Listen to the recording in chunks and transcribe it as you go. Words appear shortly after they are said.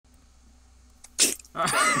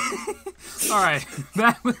Alright,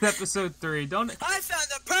 back with episode 3. Don't. I found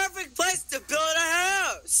the perfect place to build a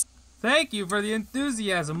house! Thank you for the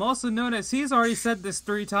enthusiasm, also known as he's already said this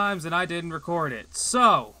 3 times and I didn't record it.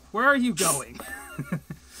 So, where are you going?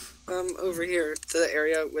 Over here, to the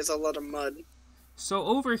area with a lot of mud. So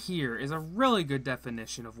over here is a really good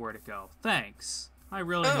definition of where to go. Thanks. I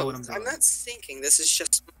really know what I'm doing. I'm not sinking, this is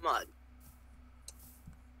just mud.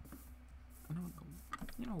 I don't know.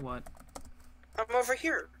 You know what? I'm over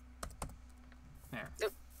here. There.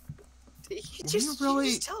 He you just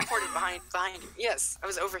teleported behind you. Yes, I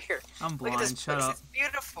was over here. I'm Look at blind, this shut place. up. It's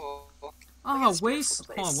beautiful. Oh, waste.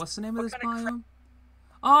 Hold on, what's the name of this biome?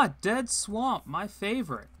 Ah, Dead Swamp, my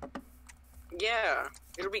favorite. Yeah,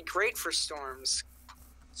 it'll be great for storms.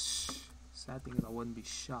 Sad thing is I wouldn't be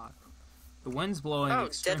shocked. The wind's blowing Oh,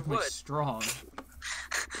 extremely dead wood. strong.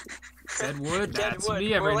 Dead wood? Dead That's wood,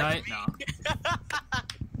 me every more night. like me. No.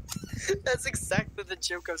 That's exactly the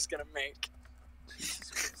joke I was gonna make.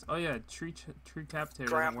 Oh yeah, tree capitator.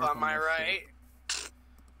 Grandpa, am I right?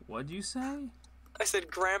 What'd you say? I said,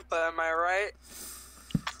 Grandpa, am I right?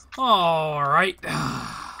 Alright.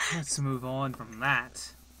 Let's move on from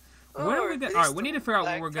that. Alright, we need to figure out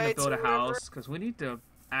where we're going to build a house, because we need to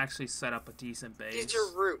actually set up a decent base. These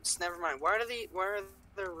are roots, never mind. Where are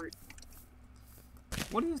the roots?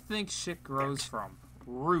 What do you think shit grows from?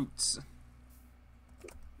 Roots.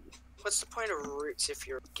 What's the point of roots if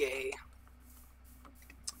you're gay?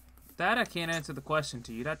 That I can't answer the question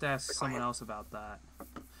to. You'd have to ask someone else about that.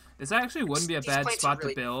 This actually wouldn't be a These bad plants spot are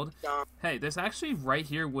really to build. dumb. Hey, this actually right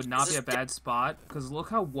here would not be a bad spot, because look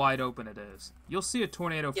how wide open it is. You'll see a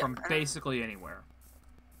tornado from basically anywhere.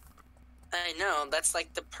 I know, that's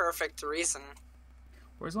like the perfect reason.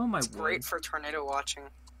 Where's all my It's wood? great for tornado watching.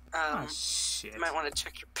 Oh, shit. You might want to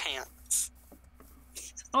check your pants.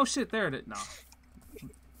 Oh, shit, there it is. No.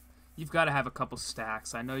 You've got to have a couple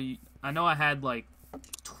stacks. I know I had like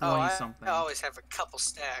 20-something. I always have a couple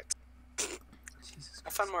stacks. Jesus I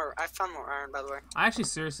found more iron, by the way. I actually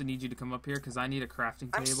seriously need you to come up here because I need a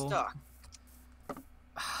crafting table. I'm stuck.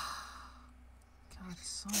 God,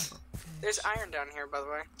 son of a bitch. There's iron down here, by the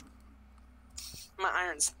way. My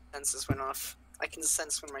iron senses went off. I can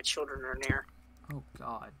sense when my children are near. Oh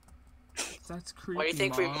God, that's creepy. Why do you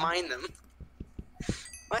think Mom. we mine them?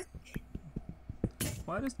 What?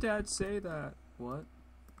 Why does Dad say that? What?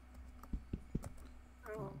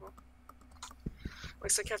 Oh.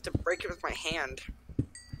 Looks like I have to break it with my hand.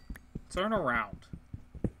 Turn around.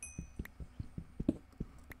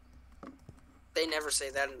 They never say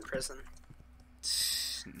that in prison.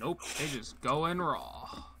 Nope, they just go in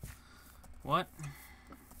raw. What?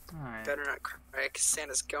 Alright. Better not cry, because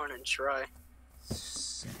Santa's going in dry.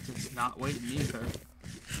 Santa's not waiting either.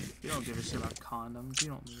 You don't give a shit about condoms. You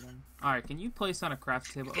don't need them. Alright, can you place down a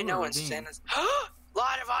craft table? You know when Santa's...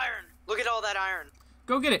 Lot of iron! Look at all that iron!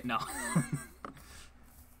 Go get it! No.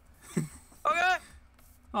 Okay!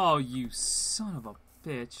 Oh, you son of a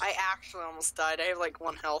bitch. I actually almost died. I have like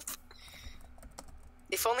 1 health.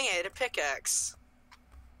 If only I had a pickaxe.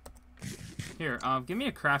 Here, give me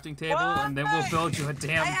a crafting table, What? and then we'll build you a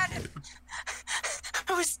damn...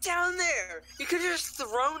 I was down there! You could have just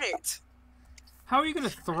thrown it! How are you gonna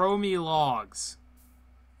throw me logs?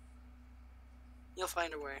 You'll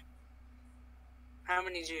find a way. How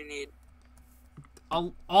many do you need?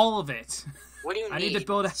 All of it. What do you need? I need to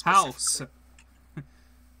build a house.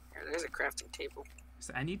 Here, there's a crafting table.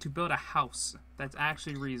 I need to build a house that's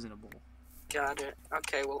actually reasonable. Got it.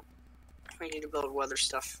 Okay, well, we need to build weather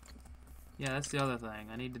stuff. Yeah, that's the other thing.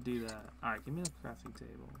 I need to do that. Alright, give me the crafting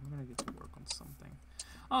table. I'm gonna get to work on something.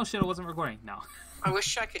 Oh shit, I wasn't recording. No. I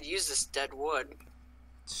wish I could use this dead wood.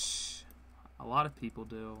 A lot of people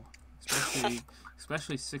do.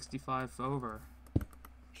 Especially 65 over.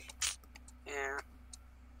 Yeah.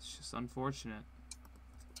 It's just unfortunate.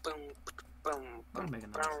 Boom, boom, I'm boom, make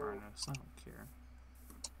another boom. furnace. I don't care.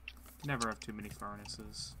 You can never have too many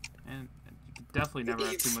furnaces. And you can definitely never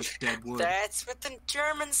have too much dead wood. That's what the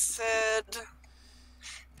Germans said.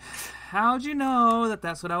 How'd you know that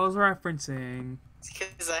that's what I was referencing?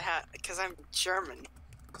 Because I'm German.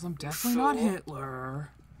 Because I'm definitely not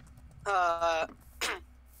Hitler.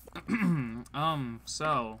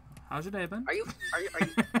 So, how's your day been? Are you?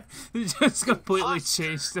 You just completely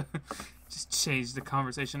changed the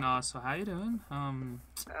conversation. So how you doing?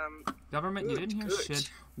 Government, good, you didn't hear good.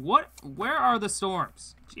 shit. Where are the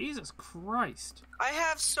storms? Jesus Christ.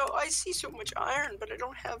 I see so much iron, but I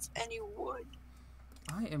don't have any wood.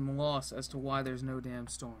 I am lost as to why there's no damn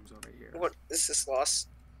storms over here. What is this loss?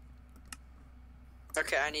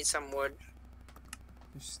 Okay, I need some wood.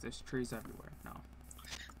 There's trees everywhere. No.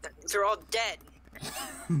 They're all dead.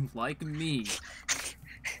 Like me.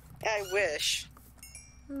 I wish.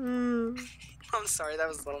 I'm sorry, that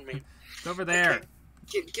was a little mean. It's over there.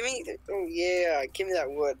 Okay. Give me... Oh, yeah. Give me that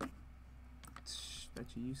wood. Bet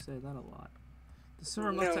you say that a lot. The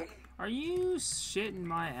server must have... Are you shitting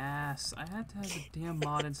my ass? I had to have the damn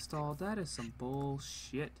mod installed. That is some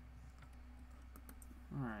bullshit.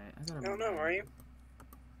 Alright, I gotta... I don't know, are you?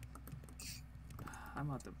 I'm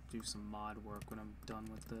about to do some mod work when I'm done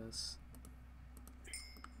with this.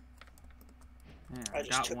 Man, I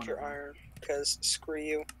just took your iron, because screw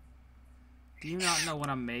you. Do you not know what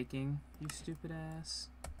I'm making, you stupid ass?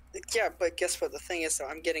 Yeah, but guess what? The thing is, though,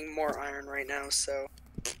 I'm getting more iron right now, so...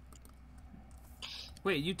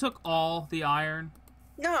 Wait, you took all the iron?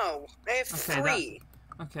 No! I have 3!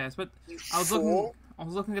 Okay, but you I was fool.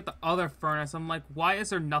 looking at the other furnace. I'm like, why is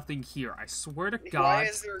there nothing here? I swear to God. Why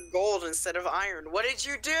is there gold instead of iron? What did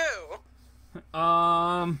you do?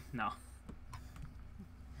 No.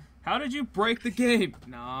 How did you break the game?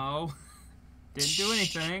 No. Didn't do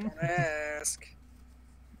anything. Don't ask.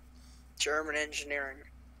 German engineering.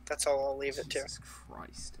 That's all I'll leave it to. Jesus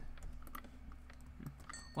Christ.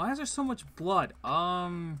 Why is there so much blood?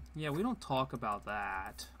 Yeah, we don't talk about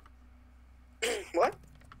that. What?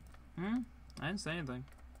 I didn't say anything.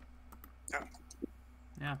 Oh.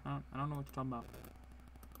 Yeah, I don't know what you're talking about.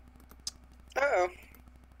 Uh-oh.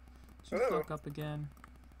 Did you fuck up again?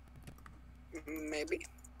 Maybe.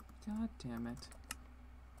 God damn it.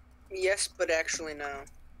 Yes, but actually no.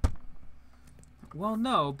 Well,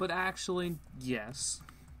 no, but actually, yes.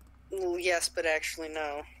 Well, yes, but actually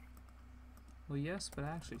no. Well, yes, but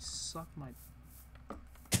actually, suck my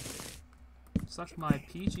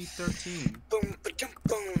PG-13. Boom, ba-dum,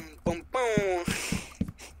 boom, boom, boom.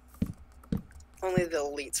 Only the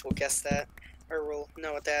elites will guess that, or will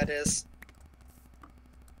know what that is.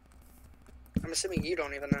 I'm assuming you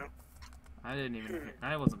don't even know. I didn't even.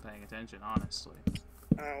 I wasn't paying attention, honestly.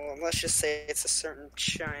 Well, let's just say it's a certain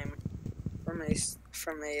chime from a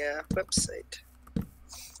website.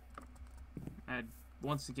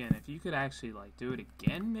 Once again, if you could actually like do it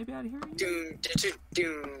again, maybe I'd hear you. Doom, doom,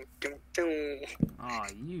 doom, doom, doom. Oh,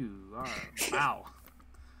 you are wow.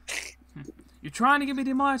 You're trying to get me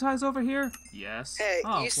demonetized over here? Yes. Hey,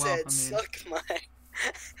 oh, you said suck my.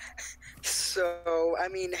 So I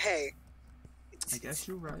mean, hey. I guess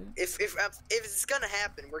you're right. If it's gonna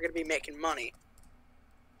happen, we're gonna be making money.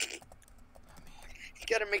 You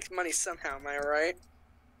gotta make money somehow, am I right?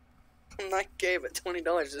 I'm not gay, but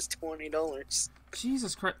 $20 is $20.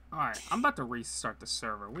 Jesus Christ. Alright, I'm about to restart the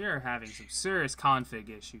server. We are having some serious config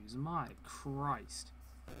issues. My Christ.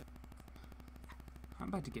 I'm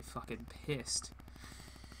about to get fucking pissed.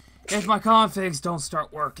 If my configs don't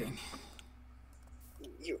start working.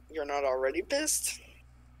 You're not already pissed?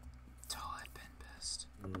 Oh, I've been pissed.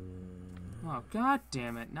 Oh, god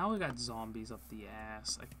damn it. Now we got zombies up the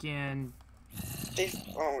ass. Again. They've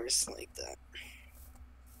always like that.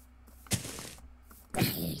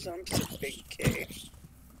 Zombies are big K.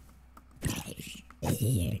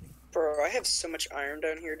 Bro, I have so much iron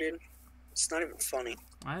down here, dude. It's not even funny.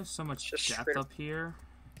 I have so much death up here.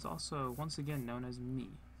 It's also, once again, known as me.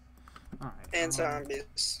 Alright. And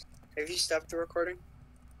zombies. Have you stopped the recording?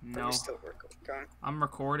 No. Or are you still going? I'm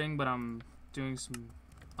recording, but I'm doing some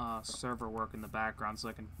server work in the background so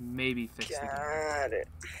I can maybe fix the game. Got it.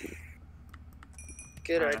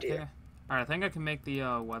 Good idea. Alright, I think I can make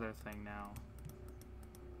the weather thing now.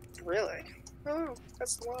 Really? Oh,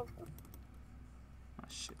 that's the lava. Oh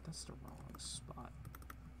shit, that's the wrong spot.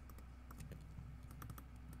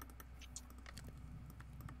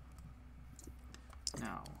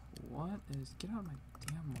 Now, what is... Get out of my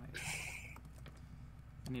damn way.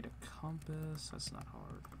 I need a compass. That's not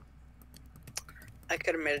hard. I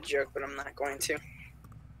could have made a joke, but I'm not going to.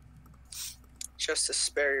 Just to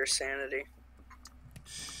spare your sanity.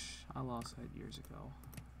 I lost that years ago.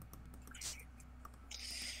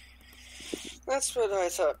 That's what I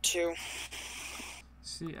thought too.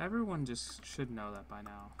 See, everyone just should know that by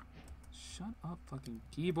now. Shut up, fucking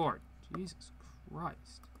keyboard. Jesus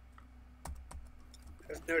Christ.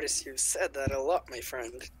 I've noticed you've said that a lot, my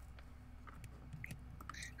friend.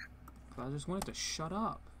 I just wanted to shut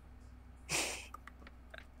up.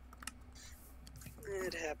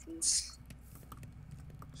 It happens.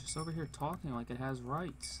 It's just over here talking like it has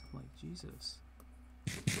rights. Like, Jesus.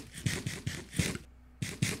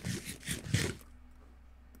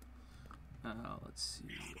 Let's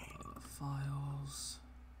see. Files.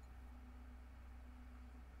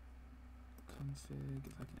 Config,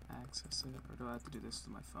 if I can access it. Or do I have to do this to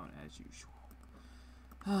my phone as usual?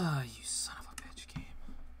 Ah, you son of a bitch game.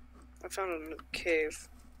 I found a new cave.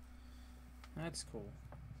 That's cool.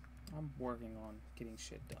 I'm working on getting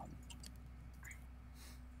shit done.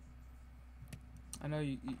 I know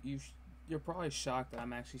you're probably shocked that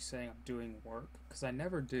I'm actually saying I'm doing work, because I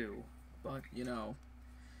never do. But, you know,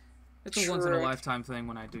 it's a once-in-a-lifetime thing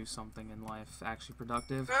when I do something in life actually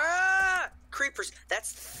productive. Ah! Creepers.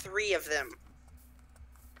 That's 3 of them.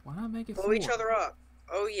 Why not make it Blow 4? each other up.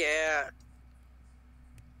 Oh, yeah.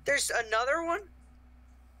 There's another one?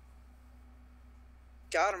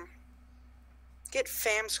 Got him. Get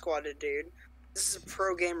fam squatted, dude. This is a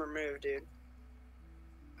pro gamer move, dude.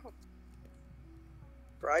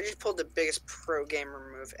 Bro, I just pulled the biggest pro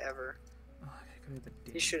gamer move ever. Oh, I gotta go to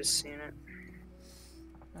the You should have seen it.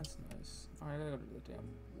 That's nice. Alright, I gotta go to the damn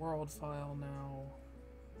world file now.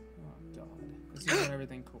 Oh, God. This is when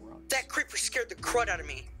everything corrupts. That creeper scared the crud out of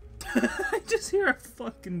me. I just hear a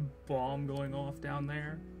fucking bomb going off down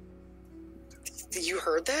there. You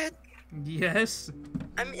heard that? Yes.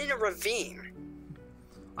 I'm in a ravine.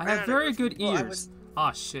 I have very good ears.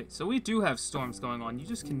 Ah, shit. So we do have storms going on. You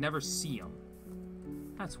just can never see them.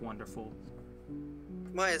 That's wonderful.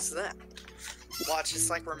 Why is that? Watch, it's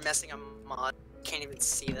like we're messing a mod. Can't even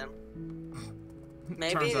see them.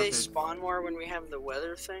 Maybe they spawn more when we have the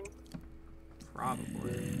weather thing?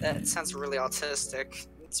 Probably. That sounds really autistic.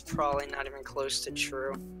 It's probably not even close to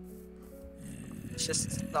true. It's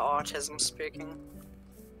just the autism speaking.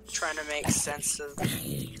 Trying to make sense of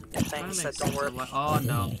things that don't work. Oh,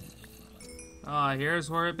 no. Ah, here's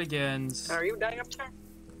where it begins. Are you dying up there?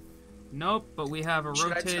 Nope, but we have a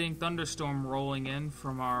rotating thunderstorm rolling in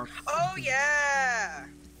from our... Oh, yeah!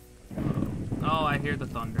 Oh, I hear the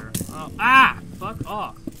thunder. Oh, ah! Fuck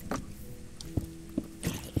off.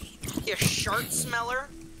 You shark smeller?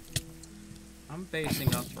 I'm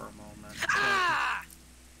basing up for a moment. So. Ah!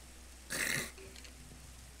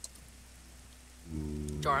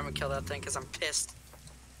 Don't I'm gonna kill that thing because I'm pissed.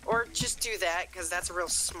 Or just do that because that's a real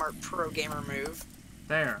smart pro gamer move.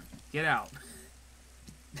 There. Get out.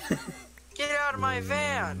 Get out of my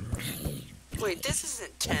van! Wait, this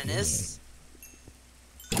isn't tennis.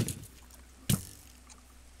 I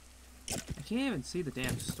can't even see the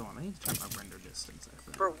damn storm. I need to check my render distance, I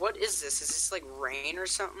think. Bro, what is this? Is this like rain or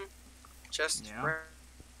something? Just yeah.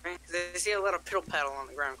 rain? I see a little piddle paddle on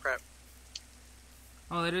the ground, crap.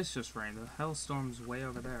 Oh, it is just rain. The hellstorm's way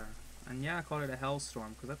over there. And yeah, I called it a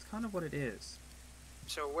hellstorm, because that's kind of what it is.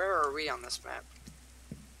 So where are we on this map?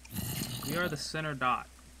 We are the center dot.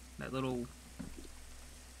 That little...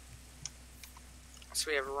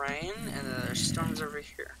 So we have rain, and then there's storms over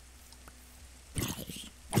here.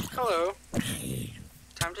 Hello.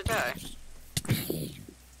 Time to die.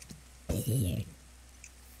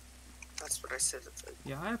 That's what I said.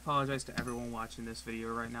 Yeah, I apologize to everyone watching this video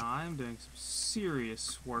right now. I am doing some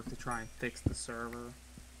serious work to try and fix the server.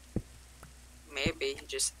 Maybe you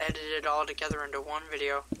just edit it all together into one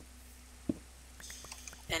video.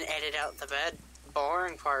 And edit out the bad,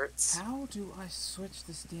 boring parts. How do I switch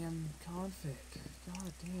this damn config?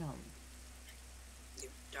 God damn. You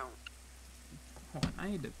don't. Hold on,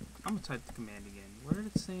 I'm gonna type the command again. Where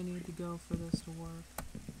did it say I needed to go for this to work?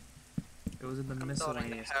 It was in the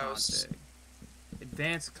miscellaneous config.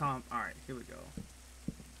 Advanced alright, here we go.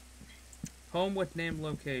 Home with name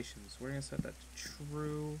locations. We're gonna set that to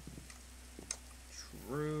true.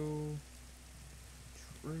 True.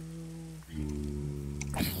 True.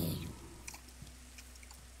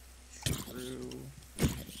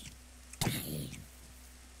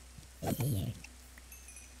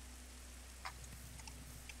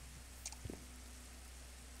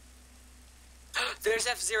 There's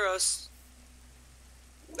F-Zeros.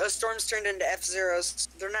 Those storms turned into F-Zeros.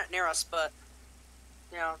 They're not near us, but,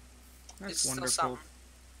 you know, That's it's wonderful. still something.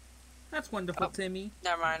 That's wonderful, Timmy.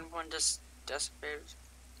 Never mind, one just dissipated.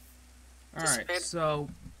 Alright, so...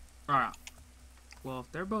 Alright. Well,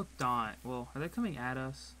 if they're both dying... Well, are they coming at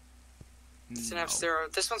us? It's an F-Zero.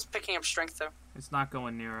 This one's picking up strength, though. It's not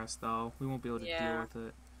going near us, though. We won't be able to deal with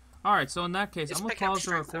it. Alright, so in that case, I'm going to pause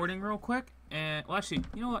the recording real quick. And, well, actually,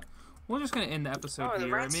 you know what? We're just going to end the episode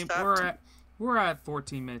here. I mean, we're at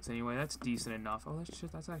 14 minutes anyway. That's decent enough. Oh,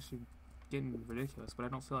 that's actually getting ridiculous, but I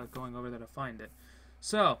don't feel like going over there to find it.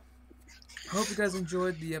 So, I hope you guys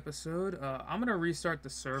enjoyed the episode. I'm going to restart the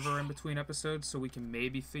server in between episodes so we can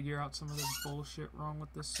maybe figure out some of the bullshit wrong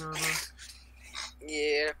with this server.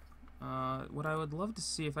 Yeah. What I would love to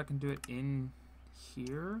see if I can do it in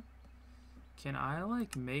here. Can I,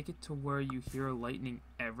 like, make it to where you hear lightning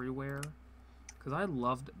everywhere? Because I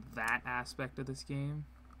loved that aspect of this game.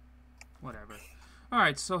 Whatever.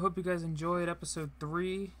 Alright, so hope you guys enjoyed episode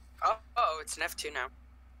 3. Oh, it's an F2 now.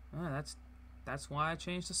 That's why I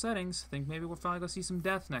changed the settings. Think maybe we'll finally go see some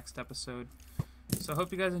death next episode. So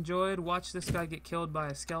hope you guys enjoyed. Watch this guy get killed by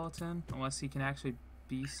a skeleton. Unless he can actually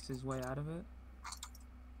beast his way out of it.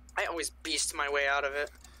 I always beast my way out of it.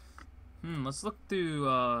 Let's look through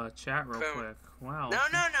chat real quick. Wow. No.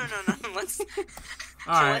 Let's.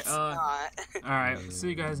 Alright, not. Alright, see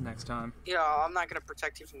you guys next time. Yo, I'm not gonna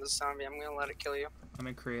protect you from the zombie. I'm gonna let it kill you. I'm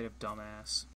a creative dumbass.